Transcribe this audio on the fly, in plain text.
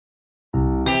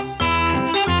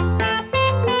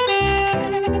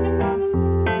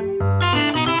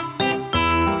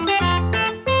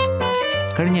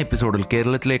എപ്പിസോഡിൽ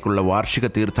കേരളത്തിലേക്കുള്ള വാർഷിക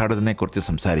തീർത്ഥാടനത്തെക്കുറിച്ച്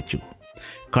സംസാരിച്ചു.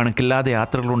 കണക്കില്ലാതെ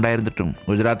യാത്രകളുണ്ടായിരുന്നിട്ടും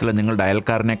ഗുജറാത്തിലെ നിങ്ങളുടെ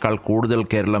അയൽക്കാരനേക്കാൾ കൂടുതൽ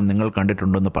കേരളം നിങ്ങൾ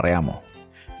കണ്ടിട്ടുണ്ടെന്ന് പറയാമോ?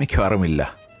 മിക്കവാറും ഇല്ല.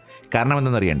 കാരണം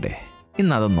എന്തെന്നറിയണ്ടേ?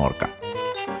 ഇന്ന് അതൊന്ന് ഓർക്കാം.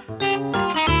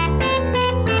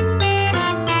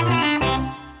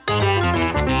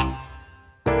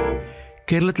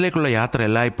 കേരളത്തിലേക്കുള്ള യാത്ര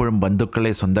എല്ലായ്പ്പോഴും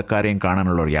ബന്ധുക്കളെ സ്വന്തക്കാരെയും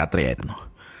കാണാനുള്ള ഒരു യാത്രയായിരുന്നു.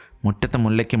 മുറ്റത്തെ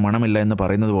മുല്ലയ്ക്ക് മണമില്ല എന്ന്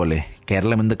പറയുന്നത് പോലെ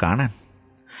കേരളം എന്ത് കാണാൻ?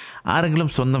 ആരെങ്കിലും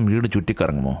സ്വന്തം വീട്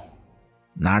ചുറ്റിക്കറങ്ങുമോ?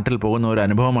 നാട്ടിൽ പോകുന്ന ഒരു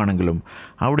അനുഭവമാണെങ്കിലും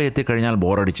അവിടെ എത്തിക്കഴിഞ്ഞാൽ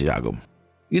ബോറടിച്ച് ചാകും.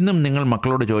 ഇന്നും നിങ്ങൾ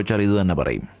മക്കളോട് ചോദിച്ചാൽ ഇത് തന്നെ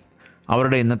പറയും.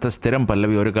 അവരുടെ ഇന്നത്തെ സ്ഥിരം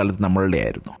പല്ലവി ഒരു കാലത്ത് നമ്മളുടെ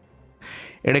ആയിരുന്നു.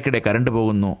 ഇടയ്ക്കിടെ കറണ്ട്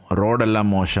പോകുന്നു, റോഡെല്ലാം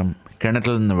മോശം,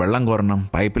 കിണറ്റിൽ നിന്ന് വെള്ളം കോരണം,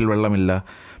 പൈപ്പിൽ വെള്ളമില്ല,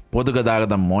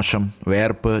 പൊതുഗതാഗതം മോശം,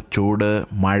 വേർപ്പ്, ചൂട്,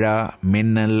 മഴ,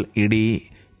 മിന്നൽ, ഇടി,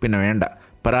 പിന്നെ വേണ്ട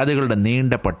പരാതികളുടെ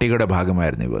നീണ്ട പട്ടികയുടെ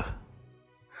ഭാഗമായിരുന്നു ഇവ.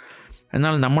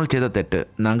 എന്നാൽ നമ്മൾ ചെയ്ത തെറ്റ്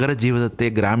നഗരജീവിതത്തെ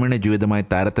ഗ്രാമീണ ജീവിതമായി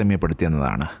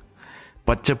താരതമ്യപ്പെടുത്തിയെന്നതാണ്.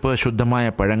 പച്ചപ്പ്, ശുദ്ധമായ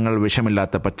പഴങ്ങൾ,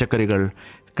 വിഷമില്ലാത്ത പച്ചക്കറികൾ,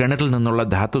 കിണറ്റിൽ നിന്നുള്ള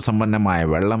ധാതുസമ്പന്നമായ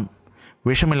വെള്ളം,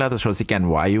 വിഷമില്ലാതെ ശ്വസിക്കാൻ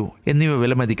വായു എന്നിവ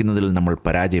വിലമതിക്കുന്നതിൽ നമ്മൾ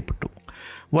പരാജയപ്പെട്ടു.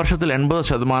 വർഷത്തിൽ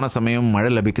 80% സമയവും മഴ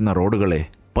ലഭിക്കുന്ന റോഡുകളെ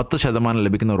 10%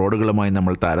 ലഭിക്കുന്ന റോഡുകളുമായി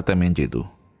നമ്മൾ താരതമ്യം ചെയ്തു.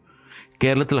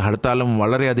 കേരളത്തിൽ ഹർത്താലും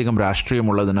വളരെയധികം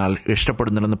രാഷ്ട്രീയമുള്ളതിനാൽ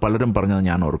ഇഷ്ടപ്പെടുന്നില്ലെന്ന് പലരും പറഞ്ഞത്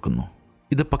ഞാൻ ഓർക്കുന്നു.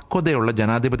 ഇത് പക്വതയുള്ള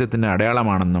ജനാധിപത്യത്തിൻ്റെ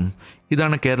അടയാളമാണെന്നും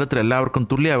ഇതാണ് കേരളത്തിൽ എല്ലാവർക്കും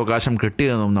തുല്യ അവകാശം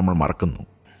കിട്ടിയതെന്നും നമ്മൾ മറക്കുന്നു.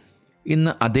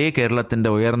 ഇന്ന് അതേ കേരളത്തിൻ്റെ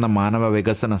ഉയർന്ന മാനവ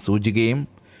വികസന സൂചികയും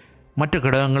മറ്റു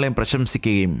ഘടകങ്ങളെയും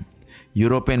പ്രശംസിക്കുകയും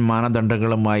യൂറോപ്യൻ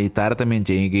മാനദണ്ഡങ്ങളുമായി താരതമ്യം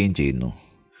ചെയ്യുകയും ചെയ്യുന്നു.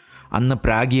 അന്ന്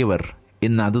പ്രാഗിയവർ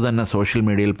ഇന്ന് അതുതന്നെ സോഷ്യൽ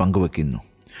മീഡിയയിൽ പങ്കുവെക്കുന്നു.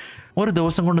 ഒരു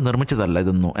ദിവസം കൊണ്ട് നിർമ്മിച്ചതല്ല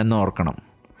ഇതൊന്നും എന്ന് ഓർക്കണം.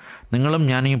 നിങ്ങളും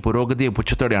ഞാൻ ഈ പുരോഗതിയെ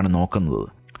പുച്ഛത്തോടെയാണ് നോക്കുന്നത്.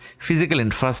 ഫിസിക്കൽ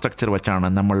ഇൻഫ്രാസ്ട്രക്ചർ വച്ചാണ്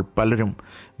നമ്മൾ പലരും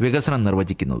വികസനം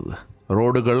നിർവചിക്കുന്നത്.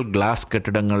 റോഡുകൾ, ഗ്ലാസ്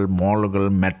കെട്ടിടങ്ങൾ, മോളുകൾ,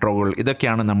 മെട്രോകൾ,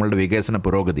 ഇതൊക്കെയാണ് നമ്മളുടെ വികസന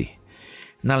പുരോഗതി.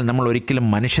 എന്നാൽ നമ്മൾ ഒരിക്കലും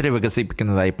മനുഷ്യരെ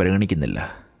വികസിപ്പിക്കുന്നതായി പരിഗണിക്കുന്നില്ല.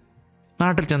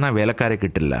 നാട്ടിൽ ചെന്നാൽ വേലക്കാരെ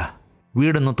കിട്ടില്ല,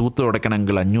 വീടൊന്ന് തൂത്ത്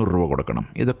ഉടയ്ക്കണമെങ്കിൽ 500 രൂപ കൊടുക്കണം.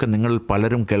 ഇതൊക്കെ നിങ്ങൾ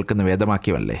പലരും കേൾക്കുന്ന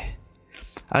വേദവാക്യമല്ലേ?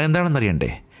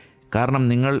 അതെന്താണെന്നറിയണ്ടേ? കാരണം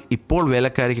നിങ്ങൾ ഇപ്പോൾ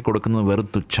വേലക്കാരിക്ക് കൊടുക്കുന്നത് വെറും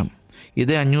തുച്ഛം.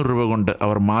 ഇതേ 500 രൂപ കൊണ്ട്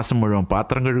അവർ മാസം മുഴുവൻ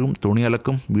പാത്രം കഴുകും, തുണി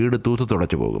അലക്കും, വീട് തൂത്ത്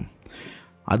തുടച്ചു പോകും.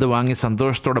 അത് വാങ്ങി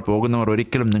സന്തോഷത്തോടെ പോകുന്നവർ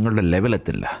ഒരിക്കലും നിങ്ങളുടെ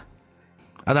ലെവലെത്തില്ല.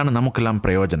 അതാണ് നമുക്കെല്ലാം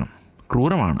പ്രയോജനം.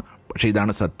 ക്രൂരമാണ്, പക്ഷേ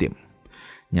ഇതാണ് സത്യം.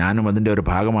 ഞാനും അതിൻ്റെ ഒരു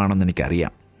ഭാഗമാണെന്ന്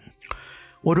എനിക്കറിയാം.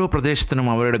 ഓരോ പ്രദേശത്തിനും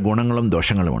അവരുടെ ഗുണങ്ങളും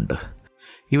ദോഷങ്ങളുമുണ്ട്.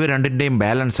 ഇവ രണ്ടിൻ്റെയും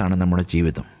ബാലൻസാണ് നമ്മുടെ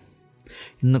ജീവിതം.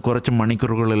 ഇന്ന് കുറച്ച്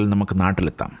മണിക്കൂറുകളിൽ നമുക്ക്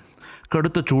നാട്ടിലെത്താം.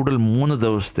 കടുത്ത ചൂടിൽ 3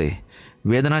 ദിവസത്തെ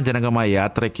വേദനാജനകമായ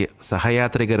യാത്രയ്ക്ക്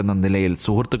സഹയാത്രികരെന്ന നിലയിൽ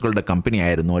സുഹൃത്തുക്കളുടെ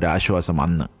കമ്പനിയായിരുന്നു ഒരാശ്വാസം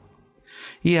അന്ന്.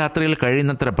 ഈ യാത്രയിൽ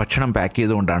കഴിയുന്നത്ര ഭക്ഷണം പാക്ക്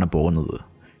ചെയ്തുകൊണ്ടാണ് പോകുന്നത്.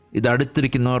 ഇത്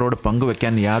അടുത്തിരിക്കുന്നവരോട്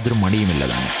പങ്കുവെക്കാൻ യാതൊരു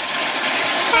മടിയുമില്ലതാണ്.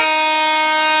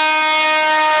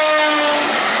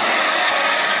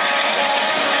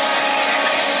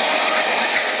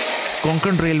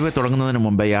 കൊങ്കൺ റെയിൽവേ തുടങ്ങുന്നതിന്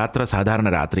മുമ്പ് യാത്ര സാധാരണ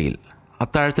രാത്രിയിൽ.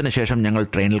 അത്താഴത്തിന് ശേഷം ഞങ്ങൾ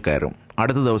ട്രെയിനിൽ കയറും.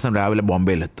 അടുത്ത ദിവസം രാവിലെ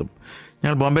ബോംബെയിലെത്തും.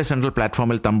 ഞങ്ങൾ ബോംബെ സെൻട്രൽ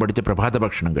പ്ലാറ്റ്ഫോമിൽ തമ്പടിച്ച് പ്രഭാത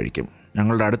ഭക്ഷണം കഴിക്കും.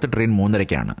 ഞങ്ങളുടെ അടുത്ത ട്രെയിൻ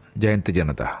 3:30-ക്കാണ്, ജയന്തി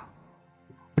ജനത.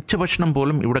 ഉച്ചഭക്ഷണം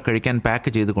പോലും ഇവിടെ കഴിക്കാൻ പാക്ക്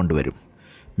ചെയ്ത് കൊണ്ടുവരും.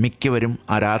 മിക്കവരും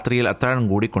ആ രാത്രിയിൽ അത്താഴം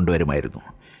കൂടി കൊണ്ടുവരുമായിരുന്നു.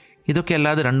 ഇതൊക്കെ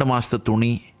അല്ലാതെ 2 മാസത്തെ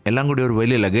തുണി എല്ലാം കൂടി ഒരു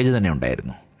വലിയ ലഗേജ് തന്നെ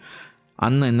ഉണ്ടായിരുന്നു.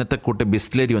 അന്ന് ഇന്നത്തെ കൂട്ട്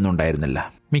ബിസ്ലറി ഒന്നും ഉണ്ടായിരുന്നില്ല.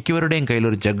 മിക്കവരുടെയും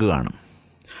കയ്യിലൊരു ജഗ് കാണും.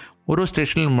 ഓരോ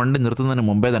സ്റ്റേഷനിലും വണ്ടി നിർത്തുന്നതിന്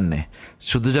മുമ്പേ തന്നെ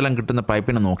ശുദ്ധജലം കിട്ടുന്ന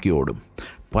പൈപ്പിനെ നോക്കി ഓടും.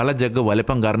 പല ജഗ്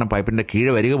വലിപ്പം കാരണം പൈപ്പിൻ്റെ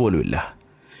കീഴെ വരിക പോലുമില്ല.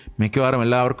 മിക്കവാറും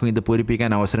എല്ലാവർക്കും ഇത്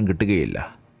പൂരിപ്പിക്കാൻ അവസരം കിട്ടുകയില്ല.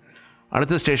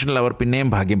 അടുത്ത സ്റ്റേഷനിൽ അവർ പിന്നെയും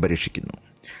ഭാഗ്യം പരീക്ഷിക്കുന്നു.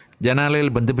 ജനാലയിൽ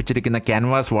ബന്ധിപ്പിച്ചിരിക്കുന്ന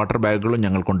ക്യാൻവാസ് വാട്ടർ ബാഗുകളും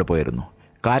ഞങ്ങൾ കൊണ്ടുപോയിരുന്നു.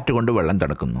 കാറ്റ് കൊണ്ട് വെള്ളം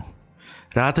തണുക്കുന്നു.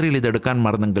 രാത്രിയിൽ ഇതെടുക്കാൻ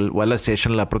മറന്നെങ്കിൽ വല്ല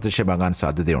സ്റ്റേഷനിൽ അപ്രത്യക്ഷമാകാൻ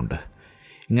സാധ്യതയുണ്ട്.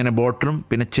 ഇങ്ങനെ ബോട്ടിലും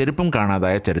പിന്നെ ചെരുപ്പും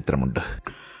കാണാതായ ചരിത്രമുണ്ട്.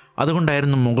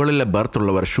 അതുകൊണ്ടായിരുന്നു മുകളിലെ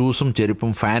ബർത്തുള്ളവർ ഷൂസും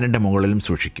ചെരുപ്പും ഫാനിൻ്റെ മുകളിലും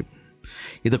സൂക്ഷിക്കും.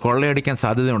 ഇത് കൊള്ളയടിക്കാൻ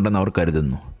സാധ്യതയുണ്ടെന്ന് അവർ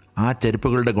കരുതുന്നു. ആ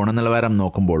ചെരുപ്പുകളുടെ ഗുണനിലവാരം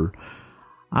നോക്കുമ്പോൾ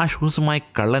ആ ഷൂസുമായി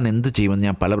കള്ളൻ എന്ത് ചെയ്യുമെന്ന്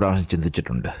ഞാൻ പല പ്രാവശ്യം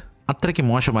ചിന്തിച്ചിട്ടുണ്ട്. അത്രയ്ക്ക്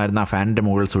മോശമായിരുന്നു ആ ഫാനിൻ്റെ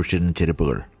മുകളിൽ സൂക്ഷിച്ചിരുന്ന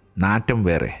ചെരുപ്പുകൾ. നാറ്റം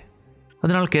വേറെ.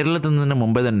 അതിനാൽ കേരളത്തിൽ നിന്ന്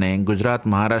മുമ്പേ തന്നെ ഗുജറാത്ത്,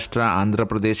 മഹാരാഷ്ട്ര,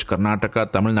 ആന്ധ്രാപ്രദേശ്, കർണാടക,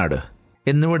 തമിഴ്നാട്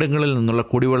എന്നിവിടങ്ങളിൽ നിന്നുള്ള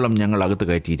കുടിവെള്ളം ഞങ്ങൾ അകത്ത്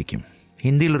കയറ്റിയിരിക്കും.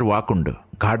 ഹിന്ദിയിലൊരു വാക്കുണ്ട്,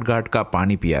 ഘാട്ട് ഘാട്ട് കാ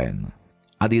പാനി പിയ എന്ന്.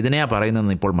 അത് ഇതിനെയാ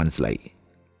പറയുന്നതെന്ന് ഇപ്പോൾ മനസ്സിലായി.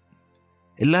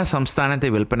 എല്ലാ സംസ്ഥാനത്തെ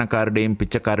വിൽപ്പനക്കാരുടെയും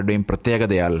പിച്ചക്കാരുടെയും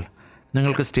പ്രത്യേകതയാൽ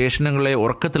നിങ്ങൾക്ക് സ്റ്റേഷനുകളെ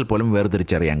ഉറക്കത്തിൽ പോലും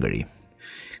വേർതിരിച്ചറിയാൻ കഴിയും.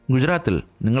 ഗുജറാത്തിൽ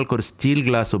നിങ്ങൾക്കൊരു സ്റ്റീൽ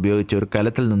ഗ്ലാസ് ഉപയോഗിച്ച് ഒരു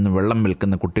കലത്തിൽ നിന്ന് വെള്ളം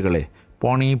വിൽക്കുന്ന കുട്ടികളെ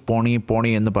പോണി പോണി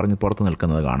പോണി എന്ന് പറഞ്ഞ് പുറത്ത്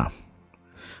നിൽക്കുന്നത് കാണാം.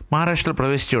 മഹാരാഷ്ട്രയിൽ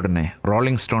പ്രവേശിച്ച ഉടനെ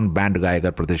റോളിംഗ് സ്റ്റോൺ ബാൻഡ്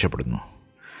ഗായകർ പ്രത്യക്ഷപ്പെടുന്നു.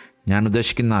 ഞാൻ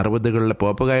ഉദ്ദേശിക്കുന്ന 60കളിലെ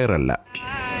പോപ്പ് ഗായകരല്ല.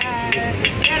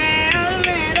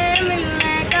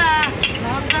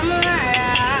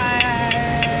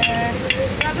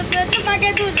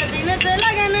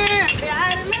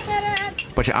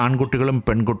 പക്ഷെ ആൺകുട്ടികളും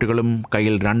പെൺകുട്ടികളും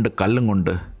കയ്യിൽ 2 കല്ലും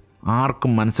കൊണ്ട്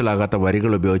ആർക്കും മനസ്സിലാകാത്ത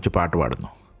വരികൾ ഉപയോഗിച്ച് പാട്ട് പാടുന്നു.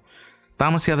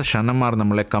 താമസിയാതെ ഷണ്ണന്മാർ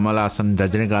നമ്മളെ കമൽഹാസൻ,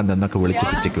 രജനികാന്ത് എന്നൊക്കെ വിളിച്ച്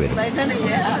പിടിച്ചേക്ക് വരും.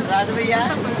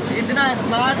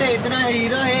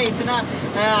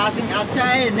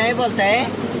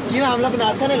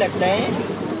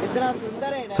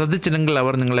 ശ്രദ്ധിച്ചില്ലെങ്കിൽ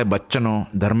അവർ നിങ്ങളെ ബച്ചനോ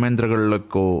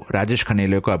ധർമ്മേന്ദ്രകളിലേക്കോ രാജേഷ്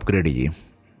ഖന്നയിലേക്കോ അപ്ഗ്രേഡ് ചെയ്യും.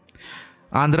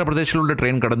 ആന്ധ്രാപ്രദേശിലൂടെ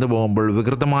ട്രെയിൻ കടന്നു പോകുമ്പോൾ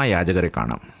വികൃതമായ യാചകരെ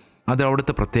കാണാം. അത്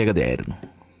അവിടുത്തെ പ്രത്യേകതയായിരുന്നു.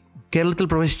 കേരളത്തിൽ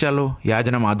പ്രവേശിച്ചാലോ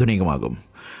യാചനം ആധുനികമാകും.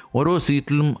 ഓരോ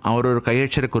സീറ്റിലും അവർ ഒരു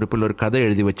കൈയക്ഷരക്കുറിപ്പിൽ ഒരു കഥ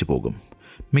എഴുതി വെച്ച് പോകും.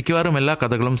 മിക്കവാറും എല്ലാ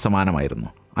കഥകളും സമാനമായിരുന്നു.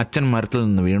 അച്ഛൻ മരത്തിൽ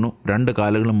നിന്ന് വീണു, 2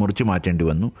 കാലുകളും മുറിച്ചു മാറ്റേണ്ടി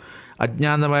വന്നു,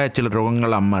 അജ്ഞാതമായ ചില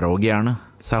രോഗങ്ങൾ, അമ്മ രോഗിയാണ്,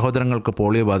 സഹോദരങ്ങൾക്ക്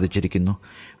പോളിയോ ബാധിച്ചിരിക്കുന്നു,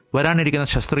 വരാനിരിക്കുന്ന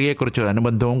ശസ്ത്രക്രിയയെക്കുറിച്ച് ഒരു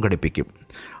അനുബന്ധവും ഘടിപ്പിക്കും.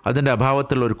 അതിൻ്റെ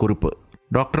അഭാവത്തിൽ ഒരു കുറിപ്പ്.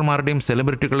 ഡോക്ടർമാരുടെയും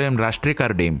സെലിബ്രിറ്റികളുടെയും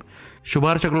രാഷ്ട്രീയക്കാരുടെയും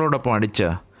ശുപാർശകളോടൊപ്പം അടിച്ച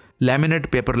ലാമിനേറ്റ്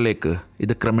പേപ്പറിലേക്ക്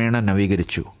ഇത് ക്രമേണ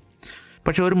നവീകരിച്ചു.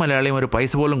 പക്ഷെ ഒരു മലയാളിയും ഒരു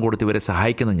പൈസ പോലും കൊടുത്ത് ഇവരെ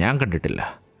സഹായിക്കുന്നത് ഞാൻ കണ്ടിട്ടില്ല.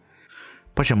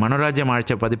 പക്ഷെ മനോരാജ്യം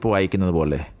ആഴ്ച പതിപ്പ് വായിക്കുന്നത്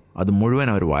പോലെ അത് മുഴുവൻ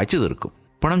അവർ വായിച്ചു തീർക്കും.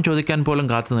 പണം ചോദിക്കാൻ പോലും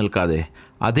കാത്തു നിൽക്കാതെ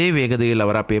അതേ വേഗതയിൽ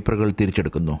അവർ ആ പേപ്പറുകൾ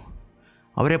തിരിച്ചെടുക്കുന്നു.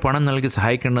 അവരെ പണം നൽകി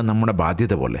സഹായിക്കേണ്ടത് നമ്മുടെ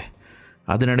ബാധ്യത പോലെ.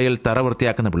 അതിനിടയിൽ തറ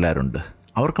വൃത്തിയാക്കുന്ന പിള്ളേരുണ്ട്.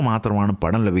 അവർക്ക് മാത്രമാണ്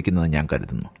പണം ലഭിക്കുന്നത് ഞാൻ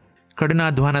കരുതുന്നു.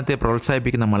 കഠിനാധ്വാനത്തെ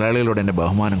പ്രോത്സാഹിപ്പിക്കുന്ന മലയാളികളോട് എൻ്റെ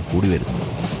ബഹുമാനം കൂടി വരുന്നു.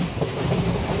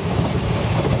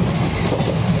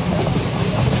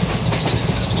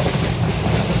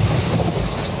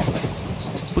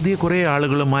 പുതിയ കുറേ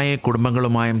ആളുകളുമായി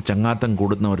കുടുംബങ്ങളുമായും ചങ്ങാത്തം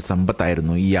കൂടുന്ന ഒരു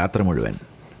സമ്പത്തായിരുന്നു ഈ യാത്ര മുഴുവൻ.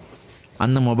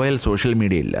 അന്ന് മൊബൈൽ, സോഷ്യൽ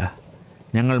മീഡിയ ഇല്ല.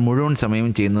 ഞങ്ങൾ മുഴുവൻ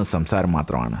സമയവും ചെയ്യുന്നത് സംസാരം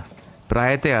മാത്രമാണ്.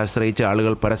 പ്രായത്തെ ആശ്രയിച്ച്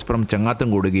ആളുകൾ പരസ്പരം ചങ്ങാത്തം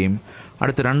കൂടുകയും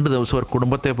അടുത്ത 2 ദിവസം അവർ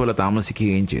കുടുംബത്തെ പോലെ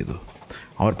താമസിക്കുകയും ചെയ്തു.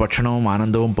 അവർ ഭക്ഷണവും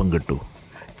ആനന്ദവും പങ്കിട്ടു.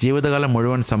 ജീവിതകാലം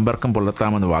മുഴുവൻ സമ്പർക്കം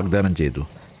പുലർത്താമെന്ന് വാഗ്ദാനം ചെയ്തു.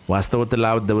 വാസ്തവത്തിൽ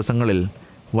ആ ദിവസങ്ങളിൽ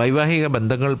വൈവാഹിക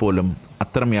ബന്ധങ്ങൾ പോലും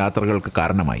അത്തരം യാത്രകൾക്ക്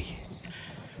കാരണമായി.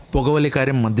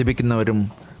 പുകവലിക്കാരും മദ്യപിക്കുന്നവരും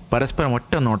പരസ്പരം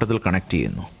ഒറ്റ നോട്ടത്തിൽ കണക്ട്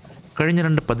ചെയ്യുന്നു. കഴിഞ്ഞ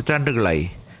 2 പതിറ്റാണ്ടുകളായി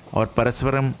അവർ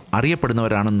പരസ്പരം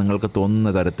അറിയപ്പെടുന്നവരാണെന്ന് നിങ്ങൾക്ക് തോന്നുന്ന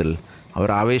തരത്തിൽ അവർ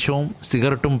ആവേശവും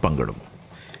സിഗരറ്റും പങ്കിടും.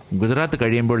 ഗുജറാത്ത്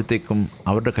കഴിയുമ്പോഴത്തേക്കും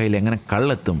അവരുടെ കയ്യിൽ എങ്ങനെ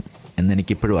കള്ളെത്തും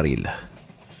എന്നെനിക്കിപ്പോഴും അറിയില്ല.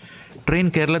 ട്രെയിൻ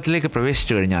കേരളത്തിലേക്ക്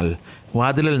പ്രവേശിച്ചു കഴിഞ്ഞാൽ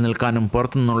വാതിലിൽ നിൽക്കാനും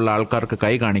പുറത്തുനിന്നുള്ള ആൾക്കാർക്ക്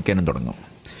കൈ കാണിക്കാനും തുടങ്ങും.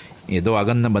 ഏതോ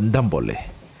അകന്ന ബന്ധം പോലെ,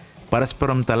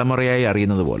 പരസ്പരം തലമുറയായി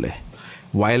അറിയുന്നത് പോലെ.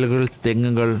 വയലുകൾ,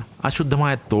 തെങ്ങുകൾ,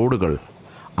 അശുദ്ധമായ തോടുകൾ,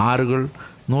 ആറുകൾ,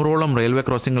 100ഓളം റെയിൽവേ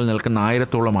ക്രോസിങ്ങിൽ നിൽക്കുന്ന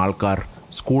 1000ഓളം ആൾക്കാർ,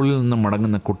 സ്കൂളിൽ നിന്ന്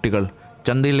മടങ്ങുന്ന കുട്ടികൾ,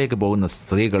 ചന്തയിലേക്ക് പോകുന്ന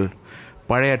സ്ത്രീകൾ,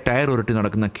 പഴയ ടയർ ഉരുട്ടി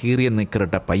നടക്കുന്ന കീറിയ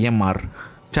നിക്കറിട്ട പയ്യന്മാർ,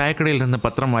 ചായക്കടയിൽ നിന്ന്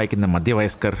പത്രം വായിക്കുന്ന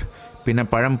മധ്യവയസ്കർ, പിന്നെ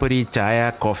പഴംപൊരി, ചായ,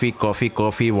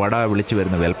 കോഫി, വട വിളിച്ചു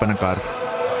വരുന്ന വിൽപ്പനക്കാർ.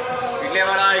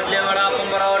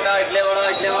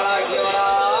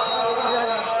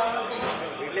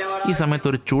 ഈ സമയത്ത്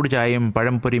ഒരു ചൂട് ചായയും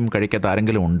പഴംപൊരിയും കഴിക്കാത്ത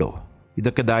ആരെങ്കിലും ഉണ്ടോ?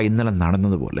 ഇതൊക്കെ ഇന്നലെ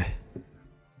നടന്നതുപോലെ.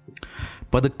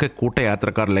 പതുക്കെ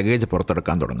കൂട്ടയാത്രക്കാർ ലഗേജ്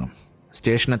പുറത്തെടുക്കാൻ തുടങ്ങും.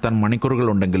 സ്റ്റേഷനെത്താൻ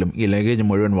മണിക്കൂറുകളുണ്ടെങ്കിലും ഈ ലഗേജ്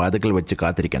മുഴുവൻ വാതിക്കൽ വെച്ച്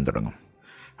കാത്തിരിക്കാൻ തുടങ്ങും.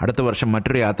 അടുത്ത വർഷം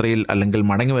മറ്റൊരു യാത്രയിൽ അല്ലെങ്കിൽ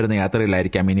മടങ്ങി വരുന്ന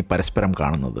യാത്രയിലായിരിക്കാം ഇനി പരസ്പരം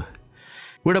കാണുന്നത്.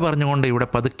 ഇവിടെ പറഞ്ഞുകൊണ്ട് ഇവിടെ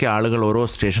പതുക്കെ ആളുകൾ ഓരോ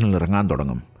സ്റ്റേഷനിൽ ഇറങ്ങാൻ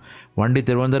തുടങ്ങും. വണ്ടി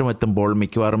തിരുവനന്തപുരം എത്തുമ്പോൾ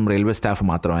മിക്കവാറും റെയിൽവേ സ്റ്റാഫ്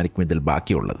മാത്രമായിരിക്കും ഇതിൽ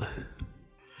ബാക്കിയുള്ളത്.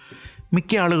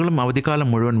 മിക്ക ആളുകളും അവധിക്കാലം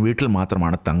മുഴുവൻ വീട്ടിൽ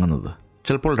മാത്രമാണ് തങ്ങുന്നത്.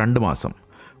 ചിലപ്പോൾ 2 മാസം.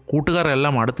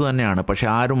 കൂട്ടുകാരെല്ലാം അടുത്ത് തന്നെയാണ്. പക്ഷേ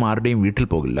ആരും ആരുടെയും വീട്ടിൽ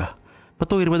പോകില്ല.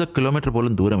 10-20 കിലോമീറ്റർ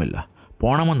പോലും ദൂരമില്ല.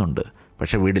 പോകണമെന്നുണ്ട്,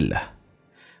 പക്ഷേ വീടില്ല.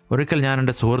 ഒരിക്കൽ ഞാൻ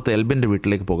എൻ്റെ സുഹൃത്ത് എൽബിൻ്റെ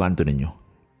വീട്ടിലേക്ക് പോകാൻ തുനിഞ്ഞു.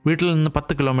 വീട്ടിൽ നിന്ന്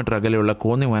 10 കിലോമീറ്റർ അകലെയുള്ള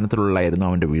കോന്നി വനത്തിലുള്ളായിരുന്നു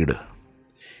അവൻ്റെ വീട്.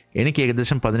 എനിക്ക്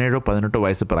ഏകദേശം 17-18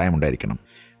 വയസ്സ് പ്രായമുണ്ടായിരിക്കണം.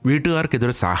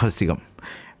 വീട്ടുകാർക്കിതൊരു സാഹസികം.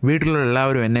 വീട്ടിലുള്ള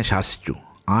എല്ലാവരും എന്നെ ശാസിച്ചു.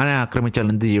 ആന ആക്രമിച്ചാൽ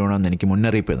എന്ത് ചെയ്യണമെന്ന് എനിക്ക്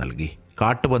മുന്നറിയിപ്പ് നൽകി.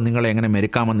 കാട്ടുപന്നികളെ എങ്ങനെ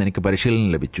മെരുക്കാമെന്ന് എനിക്ക് പരിശീലനം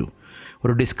ലഭിച്ചു.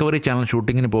 ഒരു ഡിസ്കവറി ചാനൽ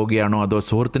ഷൂട്ടിങ്ങിന് പോവുകയാണോ അതോ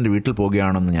സുഹൃത്തിൻ്റെ വീട്ടിൽ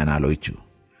പോവുകയാണോ എന്ന് ഞാൻ ആലോചിച്ചു.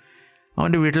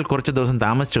 അവൻ്റെ വീട്ടിൽ കുറച്ച് ദിവസം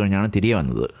താമസിച്ചു കഴിഞ്ഞാണ് തിരികെ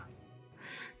വന്നത്.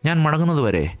 ഞാൻ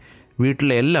മടങ്ങുന്നതുവരെ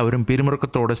വീട്ടിലെ എല്ലാവരും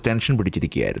പിരിമുറുക്കത്തോടെ ടെൻഷൻ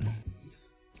പിടിച്ചിരിക്കുകയായിരുന്നു.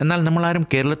 എന്നാൽ നമ്മളാരും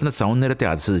കേരളത്തിൻ്റെ സൗന്ദര്യത്തെ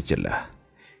ആസ്വദിച്ചില്ല.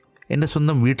 എൻ്റെ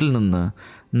സ്വന്തം വീട്ടിൽ നിന്ന്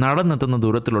നടന്നെത്തുന്ന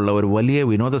ദൂരത്തിലുള്ള ഒരു വലിയ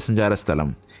വിനോദസഞ്ചാര സ്ഥലം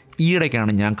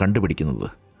ഈയിടയ്ക്കാണ് ഞാൻ കണ്ടുപിടിക്കുന്നത്.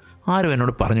 ആരും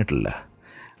എന്നോട് പറഞ്ഞിട്ടില്ല.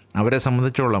 അവരെ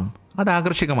സംബന്ധിച്ചോളം അത്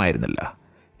ആകർഷകമായിരുന്നില്ല.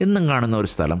 എന്നും കാണുന്ന ഒരു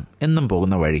സ്ഥലം, എന്നും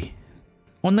പോകുന്ന വഴി.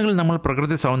 ഒന്നുകിൽ നമ്മൾ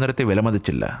പ്രകൃതി സൗന്ദര്യത്തെ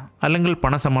വിലമതിച്ചില്ല, അല്ലെങ്കിൽ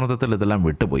പണസമ്മർദ്ദത്തിൽ ഇതെല്ലാം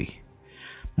വിട്ടുപോയി.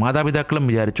 മാതാപിതാക്കളും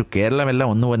വിചാരിച്ചു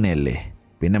കേരളമെല്ലാം ഒന്നു തന്നെയല്ലേ,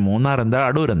 പിന്നെ മൂന്നാർ എന്താ,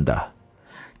 അടൂർ എന്താ.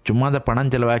 ചുമ്മാതെ പണം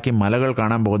ചിലവാക്കി മലകൾ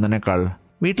കാണാൻ പോകുന്നതിനേക്കാൾ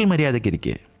വീട്ടിൽ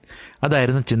മര്യാദയ്ക്കിരിക്കുക.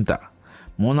 അതായിരുന്നു ചിന്ത.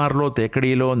 മൂന്നാറിലോ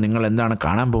തേക്കടിയിലോ നിങ്ങൾ എന്താണ്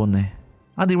കാണാൻ പോകുന്നത്?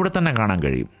 അതിവിടെ തന്നെ കാണാൻ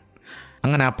കഴിയും.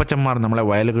 അങ്ങനെ അപ്പച്ചന്മാർ നമ്മളെ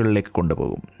വയലുകളിലേക്ക്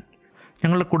കൊണ്ടുപോകും.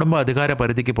 ഞങ്ങളുടെ കുടുംബ അധികാര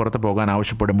പരിധിക്ക് പുറത്ത് പോകാൻ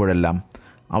ആവശ്യപ്പെടുമ്പോഴെല്ലാം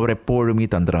അവർ എപ്പോഴും ഈ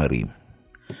തന്ത്രം അറിയും.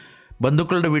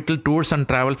 ബന്ധുക്കളുടെ വീട്ടിൽ tours and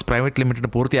travels private limited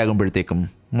പൂർത്തിയാകുമ്പോഴത്തേക്കും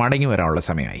മടങ്ങി വരാനുള്ള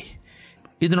സമയമായി.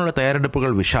 ഇതിനുള്ള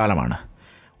തയ്യാറെടുപ്പുകൾ വിശാലമാണ്.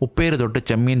 ഉപ്പേര് തൊട്ട്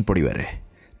ചെമ്മീൻ പൊടി വരെ,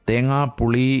 തേങ്ങ,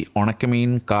 പുളി,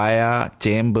 ഉണക്കമീൻ, കായ,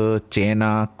 ചേമ്പ്, ചേന,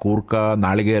 കൂർക്ക,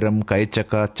 നാളികേരം,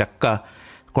 കൈച്ചക്ക, ചക്ക,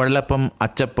 കുഴലപ്പം,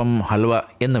 അച്ചപ്പം, ഹൽവ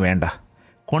എന്ന് വേണ്ട,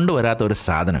 കൊണ്ടുവരാത്ത ഒരു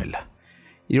സാധനമില്ല.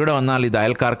 ഇവിടെ വന്നാൽ ഇത്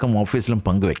അയൽക്കാർക്കും ഓഫീസിലും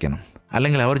പങ്കുവെക്കണം.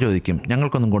 അല്ലെങ്കിൽ അവർ ചോദിക്കും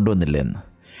ഞങ്ങൾക്കൊന്നും കൊണ്ടുവന്നില്ല എന്ന്.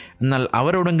 എന്നാൽ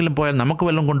അവരോടെങ്കിലും പോയാൽ നമുക്ക്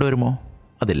വല്ലതും കൊണ്ടുവരുമോ?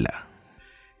 അതില്ല.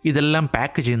 ഇതെല്ലാം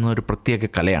പാക്ക് ചെയ്യുന്ന ഒരു പ്രത്യേക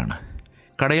കലയാണ്.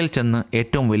 കടയിൽ ചെന്ന്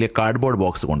ഏറ്റവും വലിയ കാർഡ്ബോർഡ്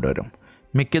ബോക്സ് കൊണ്ടുവരും.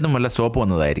 മിക്കതും വല്ല സോപ്പ്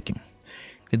വന്നതായിരിക്കും.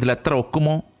 ഇതിലെത്ര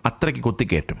ഒക്കുമോ അത്രയ്ക്ക്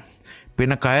കുത്തിക്കയറ്റും.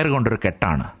 പിന്നെ കയർ കൊണ്ടൊരു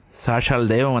കെട്ടാണ്. സാക്ഷാൽ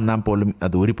ദൈവം വന്നാൽ പോലും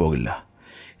അത് ഊരിപ്പോകില്ല.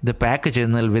 ഇത് പാക്ക്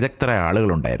ചെയ്യുന്നതിൽ വിദഗ്ധരായ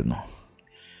ആളുകളുണ്ടായിരുന്നു.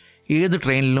 ഏത്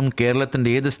ട്രെയിനിലും കേരളത്തിൻ്റെ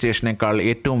ഏത് സ്റ്റേഷനേക്കാൾ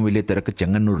ഏറ്റവും വലിയ തിരക്ക്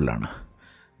ചെങ്ങന്നൂരിലാണ്.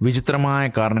 വിചിത്രമായ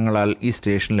കാരണങ്ങളാൽ ഈ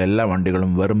സ്റ്റേഷനിൽ എല്ലാ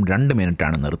വണ്ടികളും വെറും 2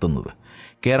 മിനിറ്റാണ് നിർത്തുന്നത്.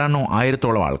 കയറാനോ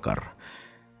 1000-ഓളം ആൾക്കാർ.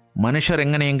 മനുഷ്യർ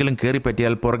എങ്ങനെയെങ്കിലും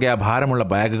കയറിപ്പറ്റിയാൽ പുറകെ ആ ഭാരമുള്ള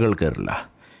ബാഗുകൾ കയറില്ല.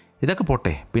 ഇതൊക്കെ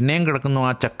പോട്ടെ, പിന്നെയും കിടക്കുന്നു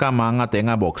ആ ചക്ക, മാങ്ങ,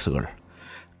 തേങ്ങാ ബോക്സുകൾ.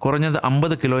 കുറഞ്ഞത്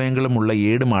 50 കിലോയെങ്കിലുമുള്ള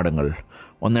ഏടുമാടങ്ങൾ.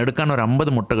 ഒന്നെടുക്കാൻ ഒരു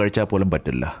 50 മുട്ട കഴിച്ചാൽ പോലും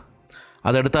പറ്റില്ല.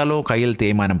 അതെടുത്താലോ കയ്യിൽ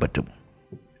തേയ്മാനം പറ്റും.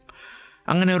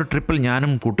 അങ്ങനെ ഒരു ട്രിപ്പിൽ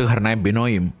ഞാനും കൂട്ടുകാരനായ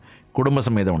ബിനോയും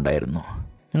കുടുംബസമേതം ഉണ്ടായിരുന്നു.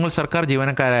 ഞങ്ങൾ സർക്കാർ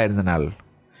ജീവനക്കാരായിരുന്നതിനാൽ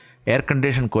എയർ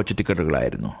കണ്ടീഷൻ കോച്ച്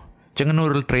ടിക്കറ്റുകളായിരുന്നു.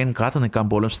 ചെങ്ങന്നൂരിൽ ട്രെയിൻ കാത്തു നിൽക്കാൻ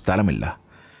പോലും സ്ഥലമില്ല.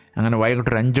 അങ്ങനെ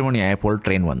വൈകിട്ട് 5 മണിയായപ്പോൾ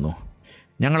ട്രെയിൻ വന്നു.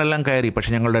 ഞങ്ങളെല്ലാം കയറി.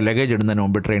 പക്ഷേ ഞങ്ങളുടെ ലഗേജ് ഇടുന്നതിന്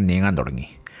മുമ്പ് ട്രെയിൻ നീങ്ങാൻ തുടങ്ങി.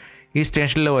 ഈ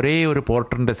സ്റ്റേഷനിലെ ഒരേ ഒരു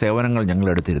പോർട്ടറിൻ്റെ സേവനങ്ങൾ ഞങ്ങൾ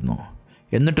എടുത്തിരുന്നു.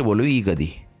 എന്നിട്ട് പോലും ഈ ഗതി.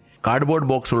 കാർഡ്ബോർഡ്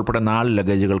ബോക്സ് ഉൾപ്പെടെ 4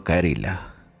 ലഗേജുകൾ കയറിയില്ല.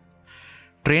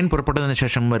 ട്രെയിൻ പുറപ്പെട്ടതിന്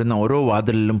ശേഷം വരുന്ന ഓരോ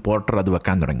വാതിലിലും പോർട്ടർ അത്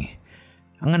വെക്കാൻ തുടങ്ങി.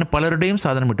 അങ്ങനെ പലരുടെയും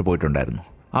സാധനം വിട്ടു പോയിട്ടുണ്ടായിരുന്നു.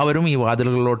 അവരും ഈ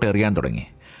വാതിലുകളിലോട്ട് എറിയാൻ തുടങ്ങി.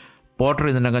 പോർട്ടർ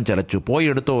ഇതിനകം ചലച്ചു. പോയി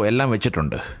എടുത്തോ, എല്ലാം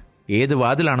വെച്ചിട്ടുണ്ട്. ഏത്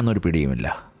വാതിലാണെന്നൊരു പിടിയുമില്ല.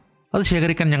 അത്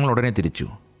ശേഖരിക്കാൻ ഞങ്ങൾ ഉടനെ തിരിച്ചു.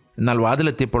 എന്നാൽ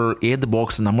വാതിലെത്തിയപ്പോൾ ഏത്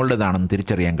ബോക്സ് നമ്മളുടേതാണെന്ന്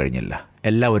തിരിച്ചറിയാൻ കഴിഞ്ഞില്ല.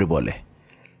 എല്ലാം ഒരുപോലെ.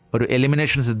 ഒരു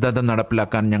എലിമിനേഷൻ സിദ്ധാന്തം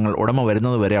നടപ്പിലാക്കാൻ ഞങ്ങൾ ഉടമ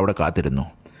വരുന്നത് വരെ അവിടെ കാത്തിരുന്നു.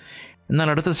 എന്നാൽ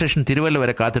അടുത്ത സ്റ്റേഷൻ തിരുവല്ല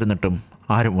വരെ കാത്തിരുന്നിട്ടും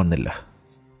ആരും വന്നില്ല.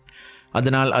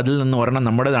 അതിനാൽ അതിൽ നിന്ന് ഒരെണ്ണം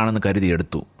നമ്മുടേതാണെന്ന്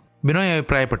കരുതിയെടുത്തു. ബിനോയ്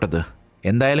അഭിപ്രായപ്പെട്ടത്,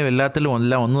 എന്തായാലും എല്ലാത്തിലും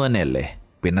എല്ലാം ഒന്ന് തന്നെയല്ലേ,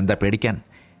 പിന്നെന്താ പേടിക്കാൻ,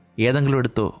 ഏതെങ്കിലും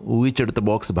എടുത്തോ. ഊഹിച്ചെടുത്ത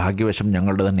ബോക്സ് ഭാഗ്യവശം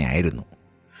ഞങ്ങളുടെ തന്നെ ആയിരുന്നു.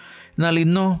 എന്നാൽ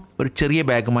ഇന്നോ ഒരു ചെറിയ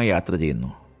ബാഗുമായി യാത്ര ചെയ്യുന്നു.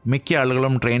 മിക്ക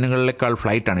ആളുകളും ട്രെയിനുകളിലേക്കാൾ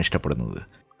ഫ്ലൈറ്റാണ് ഇഷ്ടപ്പെടുന്നത്.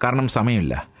 കാരണം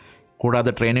സമയമില്ല.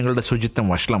 കൂടാതെ ട്രെയിനുകളുടെ ശുചിത്വം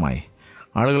വഷളമായി.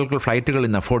 ആളുകൾക്ക് ഫ്ലൈറ്റുകൾ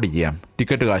ഇന്ന് അഫോർഡ് ചെയ്യാം.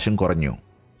 ടിക്കറ്റ് കാശും കുറഞ്ഞു.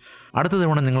 അടുത്ത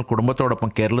തവണ നിങ്ങൾ കുടുംബത്തോടൊപ്പം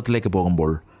കേരളത്തിലേക്ക്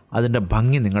പോകുമ്പോൾ അതിൻ്റെ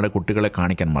ഭംഗി നിങ്ങളുടെ കുട്ടികളെ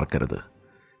കാണിക്കാൻ മറക്കരുത്.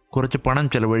 കുറച്ച് പണം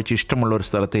ചെലവഴിച്ച് ഇഷ്ടമുള്ള ഒരു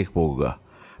സ്ഥലത്തേക്ക് പോകുക.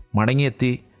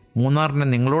 മടങ്ങിയെത്തി മൂന്നാറിനെ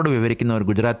നിങ്ങളോട് വിവരിക്കുന്ന ഒരു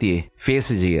ഗുജറാത്തിയെ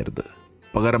ഫേസ് ചെയ്യരുത്.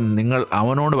 പകരം നിങ്ങൾ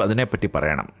അവനോട് അതിനെപ്പറ്റി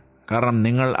പറയണം. കാരണം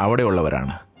നിങ്ങൾ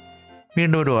അവിടെയുള്ളവരാണ്.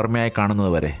 വീണ്ടും ഒരു ഓർമ്മയായി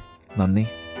കാണുന്നത് വരെ നന്ദി,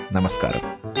 നമസ്കാരം.